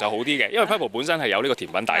 ，Purple 就好啲嘅，因為 Purple 本身係有呢個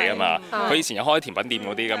甜品底㗎嘛，佢以前有開甜品店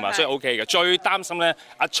嗰啲㗎嘛，所以 OK 嘅。最擔心咧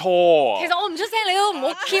阿初啊，其實我唔出聲，你都唔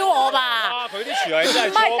好 Q 我吧。佢啲廚藝真係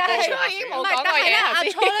唔係，但係我已經冇講過嘢。阿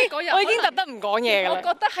初咧嗰日，我已經特登唔講嘢㗎啦。我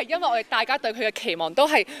覺得係因為我哋大家對佢嘅期望都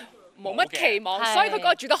係冇乜期望，所以佢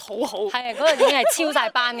嗰日煮得好好。係啊，嗰日已經係超晒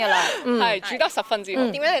班㗎啦，係煮得十分之好。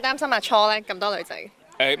點解你擔心阿初咧咁多女仔？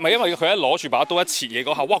唔係因為佢一攞住把刀一切嘢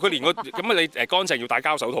嗰下，哇！佢連個咁你乾淨要戴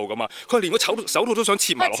膠手套噶嘛，佢連個手套都想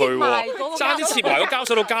切埋落去喎，爭啲切埋個膠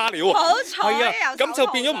手套加料喎。好彩係啊，咁就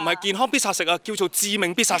變咗唔係健康必殺食啊，叫做致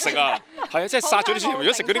命必殺食啊。係啊，即係殺咗啲廚餘，如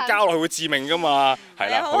果食嗰啲膠落去會致命噶嘛。係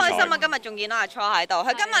啦，好開心啊！今日仲見到阿初喺度，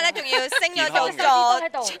佢今日咧仲要升咗做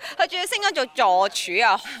佢仲要升咗做助廚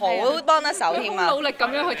啊，好幫得手添啊！好努力咁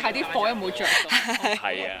樣去睇啲火有冇着。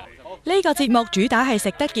係啊。呢個節目主打係食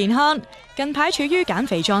得健康，近排處於減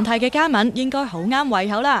肥狀態嘅嘉敏應該好啱胃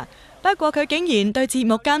口啦。不過佢竟然對節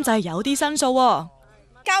目監製有啲申訴喎。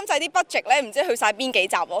監製啲 budget 咧，唔知去晒邊幾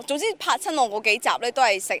集咯。總之拍親我嗰幾集咧，都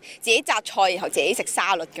係食自己摘菜，然後自己食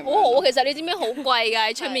沙律咁。好好，其實你知唔知好貴㗎？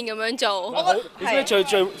喺出面咁樣做。你知唔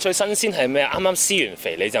知最新鮮係咩？啱啱施完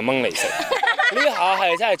肥你就掹嚟食，呢下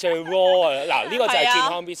係真係最 raw 啊！嗱，呢個就係健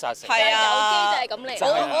康必殺食。係啊，有機就係咁嚟。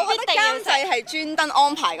我覺得監製係專登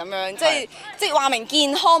安排咁樣，即係話明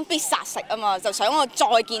健康必殺食啊嘛，就想我再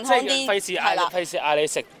健康啲。費事嗌你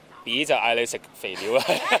食 B 就嗌你食肥料啦，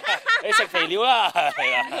你食肥料啦，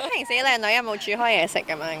係啦。平時靚女有冇煮開嘢食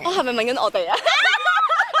咁樣嘅？我係咪問緊我哋啊？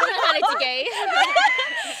問下你自己。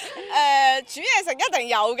煮嘢食一定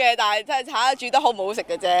有嘅，但係真係睇下煮得好唔好食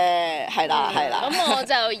嘅啫，係啦係啦。咁我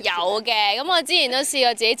就有嘅，咁我之前都試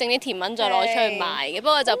過自己整啲甜品再攞出去賣嘅，不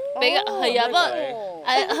過就比較係啊，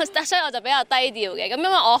不過所以我就比較低調嘅。咁因為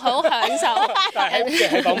我好享受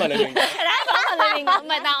喺訪問裏面，唔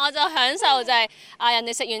係，但我就享受就係人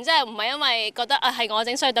哋食完之後唔係因為覺得係我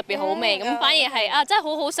整所以特別好味，咁反而係真係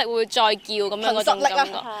好好食會再叫咁樣嗰種感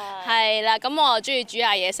覺。係啦，咁我就中意煮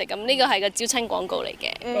下嘢食，咁呢個係個招親廣告嚟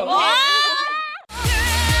嘅。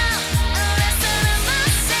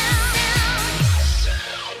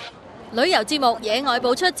旅遊節目《野外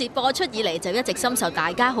播出》自播出以嚟就一直深受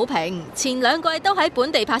大家好評，前2季都喺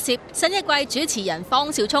本地拍攝，新一季主持人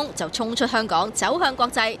方少聰就衝出香港，走向國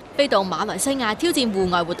際，飛到馬來西亞挑戰戶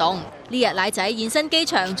外活動。呢日奶仔現身機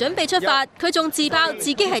場準備出發，佢仲自爆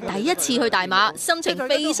自己係第一次去大馬，心情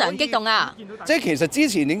非常激動啊！即係其實之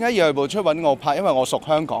前點解要去部出揾我拍，因為我屬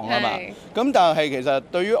香港啊嘛。咁但係其實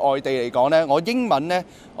對於外地嚟講呢，我英文呢，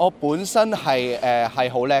我本身係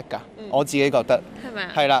好叻㗎，我自己覺得係咪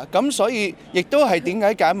啊？係啦，咁所以亦都係點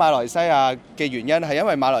解揀馬來西亞嘅原因係因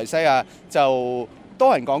為馬來西亞就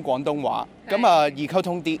多人講廣東話，咁易溝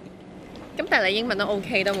通啲。咁但係你英文都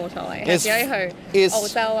OK 都冇所謂，只可以去澳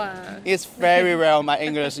洲啊。It's very well my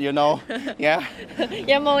English, you know. Yeah.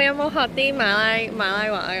 有冇學啲馬拉話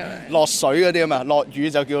咁樣？落水嗰啲啊嘛，落雨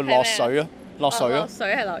就叫落水咯，落水咯。落水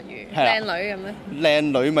係落雨，靚女咁咧？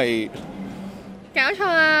靚女咪搞錯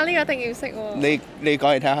啊！呢個一定要識喎。你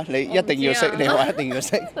講嚟聽下，你一定要識，你話一定要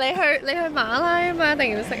識。你去馬拉啊嘛，一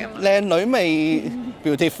定要識啊嘛。靚女咪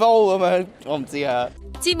beautiful 咁樣，我唔知啊。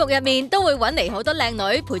節目入面都會揾嚟好多靚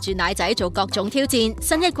女陪住奶仔做各種挑戰，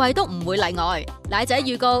新一季都唔會例外。奶仔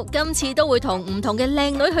預告今次都會同唔同嘅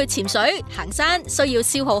靚女去潛水、行山，需要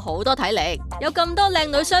消耗好多體力。有咁多靚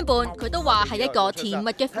女相伴，佢都話係一個甜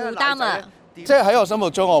蜜嘅負擔啊！即係喺我心目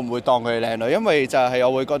中，我唔會當佢靚女，因為就係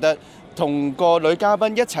我會覺得同個女嘉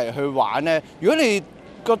賓一齊去玩呢。如果你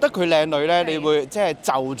覺得佢靚女呢，你會即係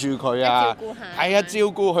就住佢啊，係啊，照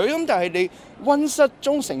顧佢。咁但係你溫室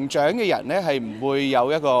中成長嘅人呢，係唔會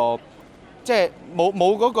有一個即係冇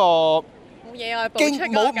嗰個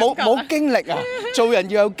冇經歷啊！做人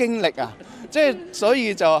要有經歷啊！即係所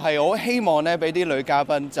以就係好希望呢，俾啲女嘉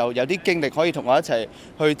賓就有啲經歷，可以同我一齊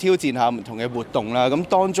去挑戰下唔同嘅活動啦。咁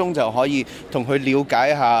當中就可以同佢了解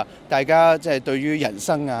下大家即係對於人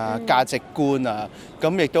生啊、價值觀啊，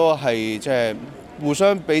咁亦都係即係互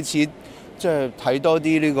相彼此即係睇多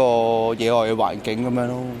啲呢個野外嘅環境咁樣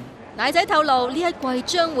咯。奶仔透露呢一季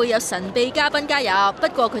將會有神秘嘉賓加入，不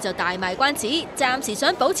過佢就大賣關子，暫時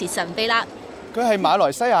想保持神秘啦。佢係馬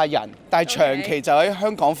來西亞人，但係長期就喺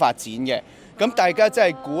香港發展嘅。咁大家真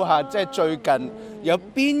係估下，即係最近有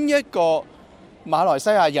邊一個馬來西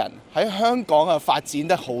亞人喺香港啊發展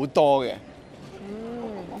得好多嘅？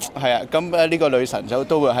係啊，咁呢個女神就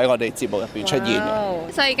都會喺我哋節目入邊出現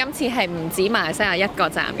嘅。所以今次係唔止馬來西亞一個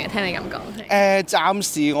站嘅，聽你咁講。暫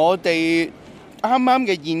時我哋啱啱嘅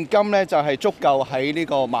現金咧就係足夠喺呢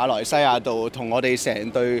個馬來西亞度同我哋成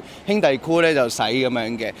隊兄弟 crew 咧就使咁樣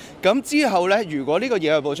嘅。咁之後咧，如果呢個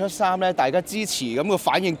野外部出3咧，大家支持咁個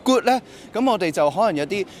反應 good 咧，咁我哋就可能有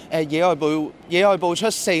啲野外部出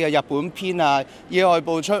4嘅日本篇啊，野外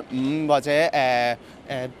部出5或者東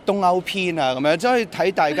歐篇啊咁樣，即係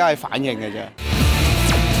睇大家嘅反應嘅啫。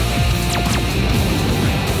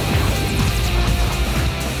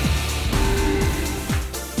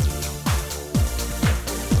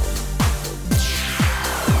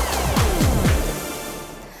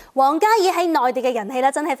王嘉爾喺內地嘅人氣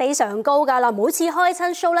咧真係非常高㗎啦，每次開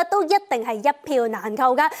親 show 咧都一定係一票難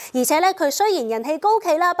求㗎，而且咧佢雖然人氣高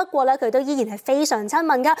企啦，不過咧佢都依然係非常親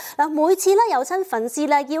民㗎。嗱，每次咧有親粉絲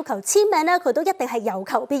咧要求簽名咧，佢都一定係有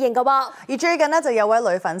求必應㗎喎。而最近咧就有位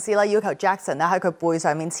女粉絲啦要求 Jackson 咧喺佢背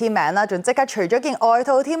上面簽名啦，仲即刻除咗件外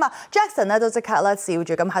套添啊 ！Jackson 咧都即刻咧笑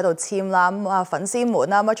住咁喺度簽啦，咁啊粉絲們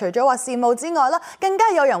啦，咁除咗話羨慕之外啦，更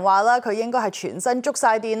加有人話啦佢應該係全身觸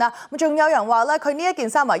晒電啦，咁仲有人話咧佢呢一件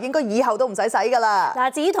衫啊應該以後都唔使洗㗎啦。嗱，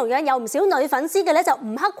至於同樣有唔少女粉絲嘅咧，就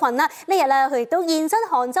吳克群啦，呢日咧佢亦都現身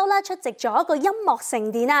杭州啦，出席咗一個音樂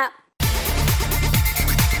盛典啊。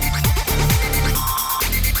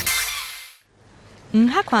吳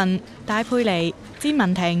克群、戴佩妮、詹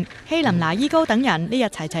雯婷、希林娜依高等人呢日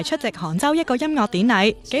齊齊出席杭州一個音樂典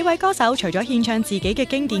禮。幾位歌手除咗獻唱自己嘅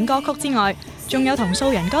經典歌曲之外，仲有同素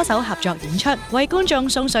人歌手合作演出，為觀眾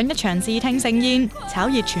送上一場視聽盛宴，炒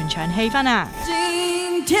熱全場氣氛啊！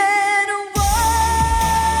今天我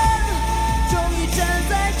終於站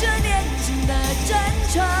在這年輕的戰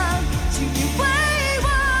場，請你為我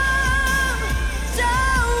驕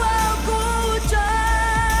傲鼓掌。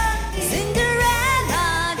Cinderella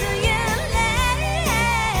的眼淚，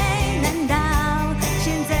難道現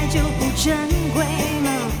在就不珍貴嗎？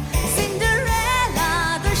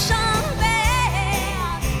 Cinderella 的傷悲，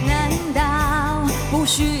難道不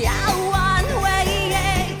需要挽回？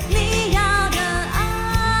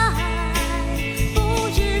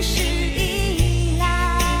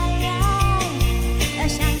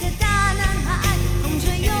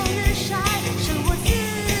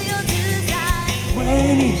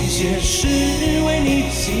為你寫詩，為你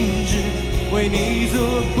靜止，為你做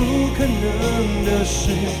不可能的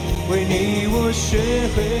事，為你我學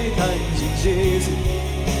會彈琴寫字，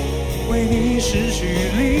為你失去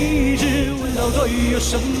理智。問到對有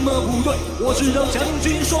什麼不對？我知道將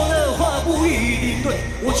軍說的話不一定對，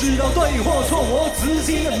我知道對或錯我自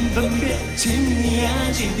己能分辨。請你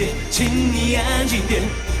安靜點，請你安靜點。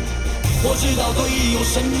我知道對有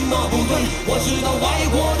什麼不對，我知道外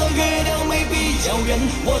國的月亮沒比較圓，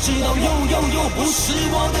我知道有不是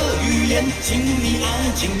我的語言，請你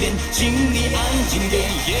安靜點，請你安靜點。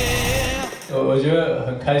我覺得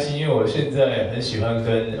很開心，因為我現在很喜歡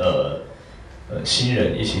跟新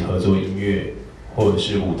人一起合作音樂或者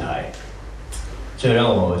是舞台，這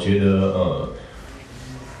讓我覺得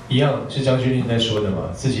一樣是張鈞甯在說的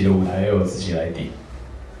嘛，自己的舞台要有自己來頂，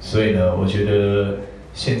所以呢，我覺得。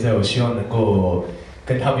現在我希望能夠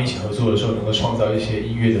跟他們一起合作的時候，能夠創造一些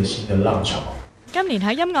音樂的新的浪潮。今年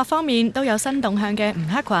喺音樂方面都有新動向嘅吳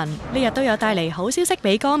克群，呢日都有帶嚟好消息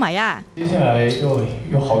俾歌迷啊！接下來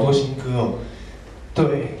有好多新歌哦，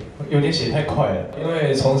對，有點寫太快了，因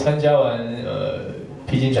為從參加完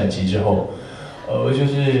披荊斬棘之後，就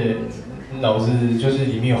是腦子就是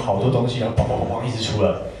裡面有好多東西，然後砰砰砰一直出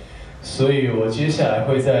來，所以我接下來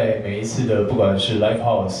會在每一次的不管是 live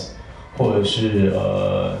house。或者是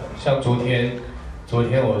像昨天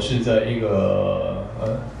我是在一個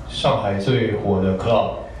上海最火的 club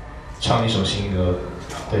唱一首新歌，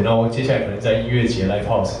對，然後接下來可能在音樂節 live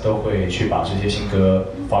house 都會去把這些新歌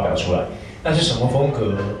發表出來。那是什麼風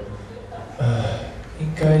格？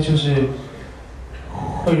應該就是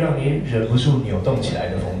會讓你忍不住扭動起來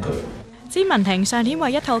的風格。詹雯婷上年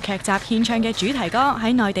為一套劇集獻唱嘅主題歌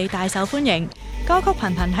喺內地大受歡迎，歌曲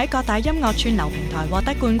頻頻喺各大音樂串流平台獲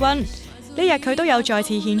得冠軍。呢日佢都有再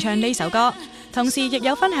次獻唱呢首歌，同時亦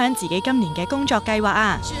有分享自己今年嘅工作計劃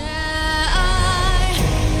啊！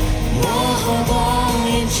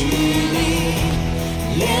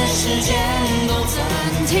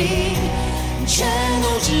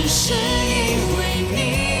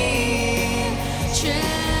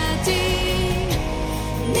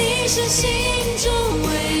是心中唯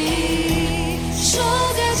一，說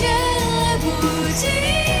再見來不及，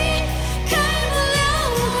開不了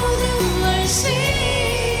口的兒戲，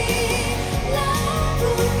來不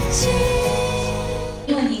及。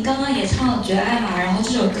因為你剛剛也唱了《絕愛》嘛，然後這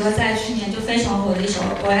首歌在去年就非常火的一首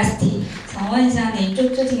OST， 想問一下你最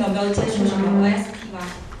近有沒有接觸什麼 OST 嗎？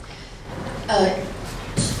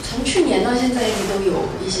從去年到現在一直都有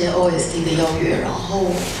一些 OST 的邀約，然後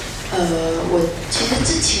我其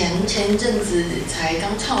实前一阵子才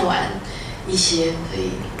刚唱完一些，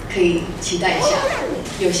可以期待一下。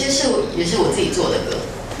有些也是我自己做的歌。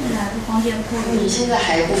哪不方便透露？你现在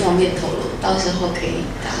还不方便透露，到时候可以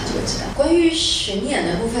大家就会知道。关于巡演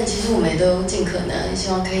的部分，其实我们也都尽可能希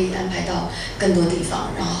望可以安排到更多地方。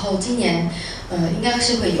然后今年应该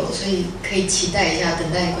是会有，所以可以期待一下，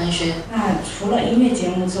等待官宣。那除了音乐节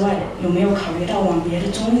目之外，有没有考虑到往别的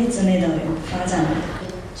综艺之类的发展呢？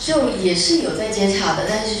就也是有在接洽的，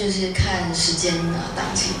但是就是看時間啊、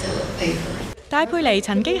檔期的配合。戴佩妮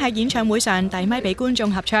曾經喺演唱會上遞咪俾觀眾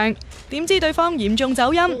合唱，點知對方嚴重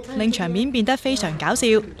走音，令場面變得非常搞笑。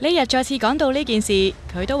呢日再次講到呢件事，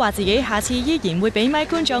佢都話自己下次依然會俾咪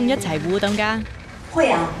觀眾一齊互動㗎。會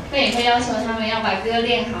啊，那你會要求他們要把歌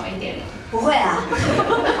練好一點？不會啊，為什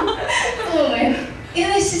麼？因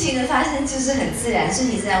為事情的發生就是很自然，順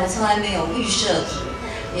其自然，我從來沒有預設，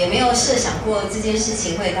也沒有設想過這件事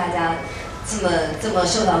情會大家這麼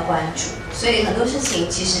受到關注，所以很多事情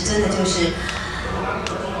其實真的就是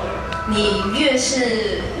你越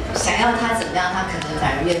是想要他怎麼樣，他可能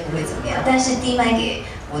反而越不會怎麼樣。但是遞麥給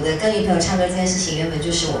我的歌迷朋友唱歌這件事情，原本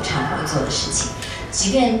就是我常會做的事情。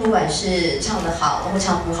即便不管是唱得好或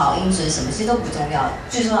唱不好，音準什麼，其實都不重要，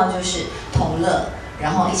最重要就是同樂，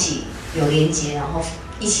然後一起有連結，然後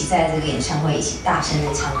一起在這個演唱會一起大聲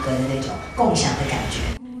的唱歌的那種共享的感覺。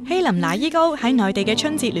希林拿伊高喺內地嘅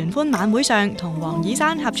春節聯歡晚會上，同黃以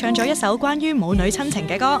山合唱咗一首關於母女親情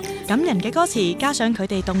嘅歌，感人嘅歌詞加上佢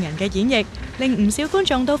哋動人嘅演繹，令唔少觀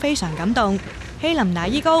眾都非常感動。希林拿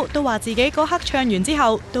伊高都話自己嗰刻唱完之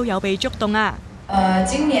後都有被觸動啊！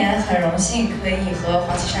今年很榮幸可以和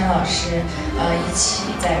黃綺珊老師一起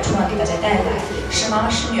在春晚給大家帶來《是媽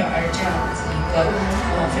媽是女兒》這樣子一個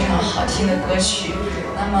非常好聽的歌曲。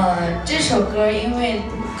那麼這首歌因為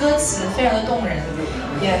歌詞非常的動人，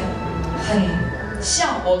也很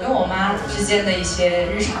像我跟我媽之間的一些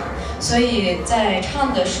日常，所以在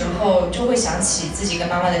唱的時候就會想起自己跟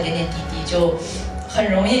媽媽的點點滴滴，就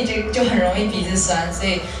很容易鼻子酸，所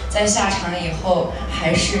以在下場以後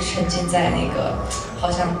還是沉浸在那個好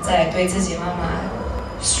像在對自己媽媽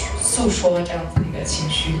訴說這樣子一個情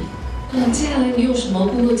緒。接下來你有什麼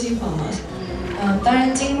工作計劃嗎？當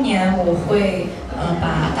然今年我會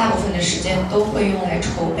把大部分的時間都會用來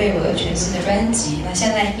籌備我的全新的專輯，那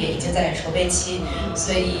現在也已經在籌備期，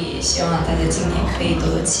所以希望大家今年可以多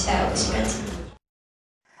多期待我的新專輯。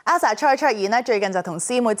阿 sa 蔡卓妍呢最近就同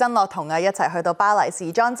師妹曾樂彤啊一齊去到巴黎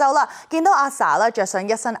時裝週啦，見到阿 sa 咧着上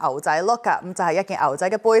一身牛仔 look 㗎，咁就係一件牛仔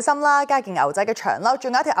嘅背心啦，加件牛仔嘅長褸，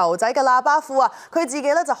仲有一條牛仔嘅喇叭褲啊！佢自己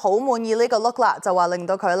咧就好滿意呢個 look 啦，就話令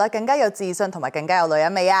到佢咧更加有自信同埋更加有女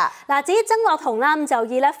人味啊！嗱，至於曾樂彤啦，咁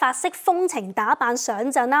就以咧法式風情打扮上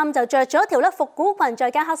陣啦，咁就着咗一條咧復古裙，再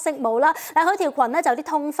加黑色帽啦。嗱，佢條裙咧就有啲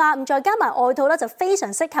通花，咁再加埋外套咧就非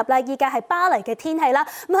常適合啦。依家係巴黎嘅天氣啦，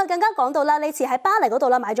咁佢更加講到啦，呢次喺巴黎嗰度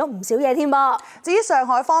啦買咗唔少嘢添噃。至於上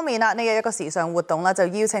海方面啦，呢日一個時尚活動啦，就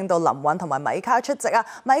邀請到林允同埋米卡出席啊。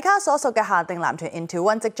米卡所屬嘅限定男團 Into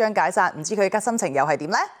One 即將解散，唔知佢嘅心情又係點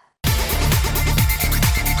呢？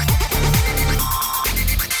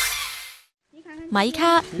米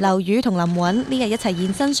卡、劉宇同林允呢日一齊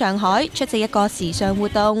現身上海出席一個時尚活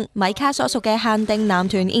動。米卡所屬嘅限定男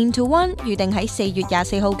團 Into One 預定喺4月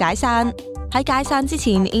24號解散。喺解散之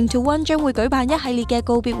前 ，Into One 將會舉辦一系列嘅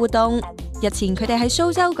告別活動。日前佢哋喺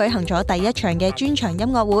蘇州舉行咗第一場嘅專場音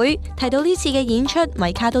樂會，提到呢次嘅演出，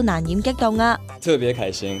米卡都難掩激動啊！特別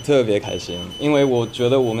開心，特別開心，因為我覺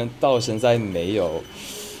得我們到現在沒有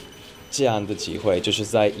這樣的機會，就是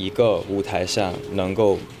在一個舞台上能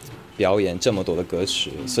夠表演這麼多的歌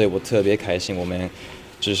曲，所以我特別開心，我們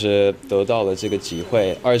就是得到了這個機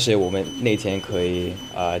會，而且我們那天可以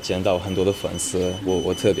見到很多的粉絲，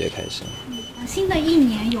我特別開心。新的一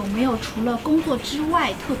年有沒有除了工作之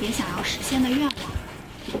外特別想要實現的願望？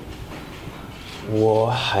我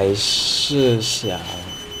還是想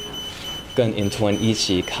跟 Into One 一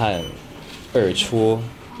起看日出，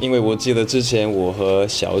因為我記得之前我和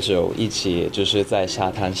小九一起就是在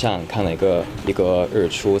沙灘上看了一個日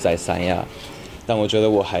出在三亞，但我覺得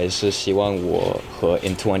我還是希望我和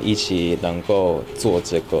Into One 一起能夠做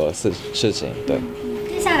這個事情，對。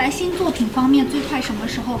接下來新作品方面，最快什麼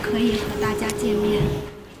時候可以和大家見面？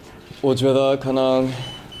我覺得可能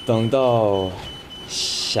等到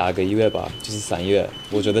下個月吧，就是3月。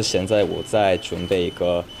我覺得現在我在準備一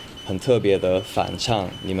個很特別的翻唱，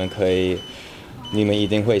你們一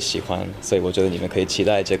定會喜歡，所以我覺得你們可以期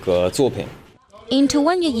待這個作品。Into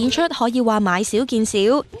One 嘅演出可以話買少見少，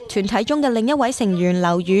團體中嘅另一位成員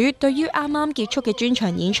劉宇對於啱啱結束嘅專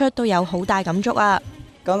場演出都有好大感觸啊！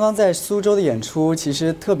刚刚在苏州的演出其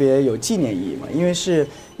实特别有纪念意义嘛，因为是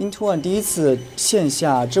Into One 第一次线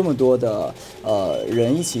下这么多的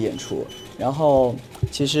人一起演出，然后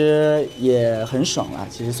其实也很爽啦。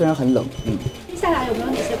其实虽然很冷，接下来有没有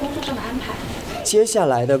哪些工作上的安排？接下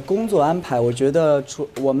来的工作安排，我觉得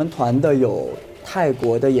我们团的有泰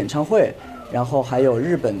国的演唱会，然后还有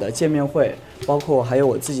日本的见面会，包括还有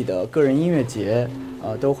我自己的个人音乐节，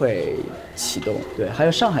都会启动。对，还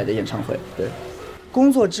有上海的演唱会。对。工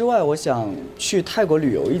作之外，我想去泰國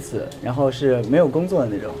旅遊一次，然後是沒有工作的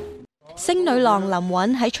那種。星女郎林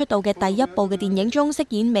允喺出道嘅第一部嘅電影中飾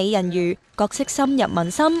演美人魚，角色深入民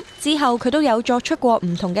心。之後佢都有作出過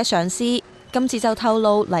唔同嘅嘗試，今次就透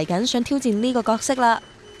露嚟緊想挑戰呢個角色啦。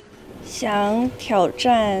想挑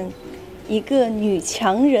戰一個女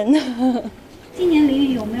強人。今年李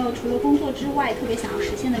宇有沒有除了工作之外特別想要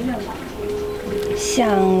實現的願望？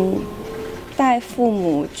想帶父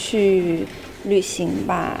母去旅行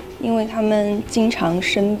吧，因為他們經常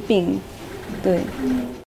生病，對。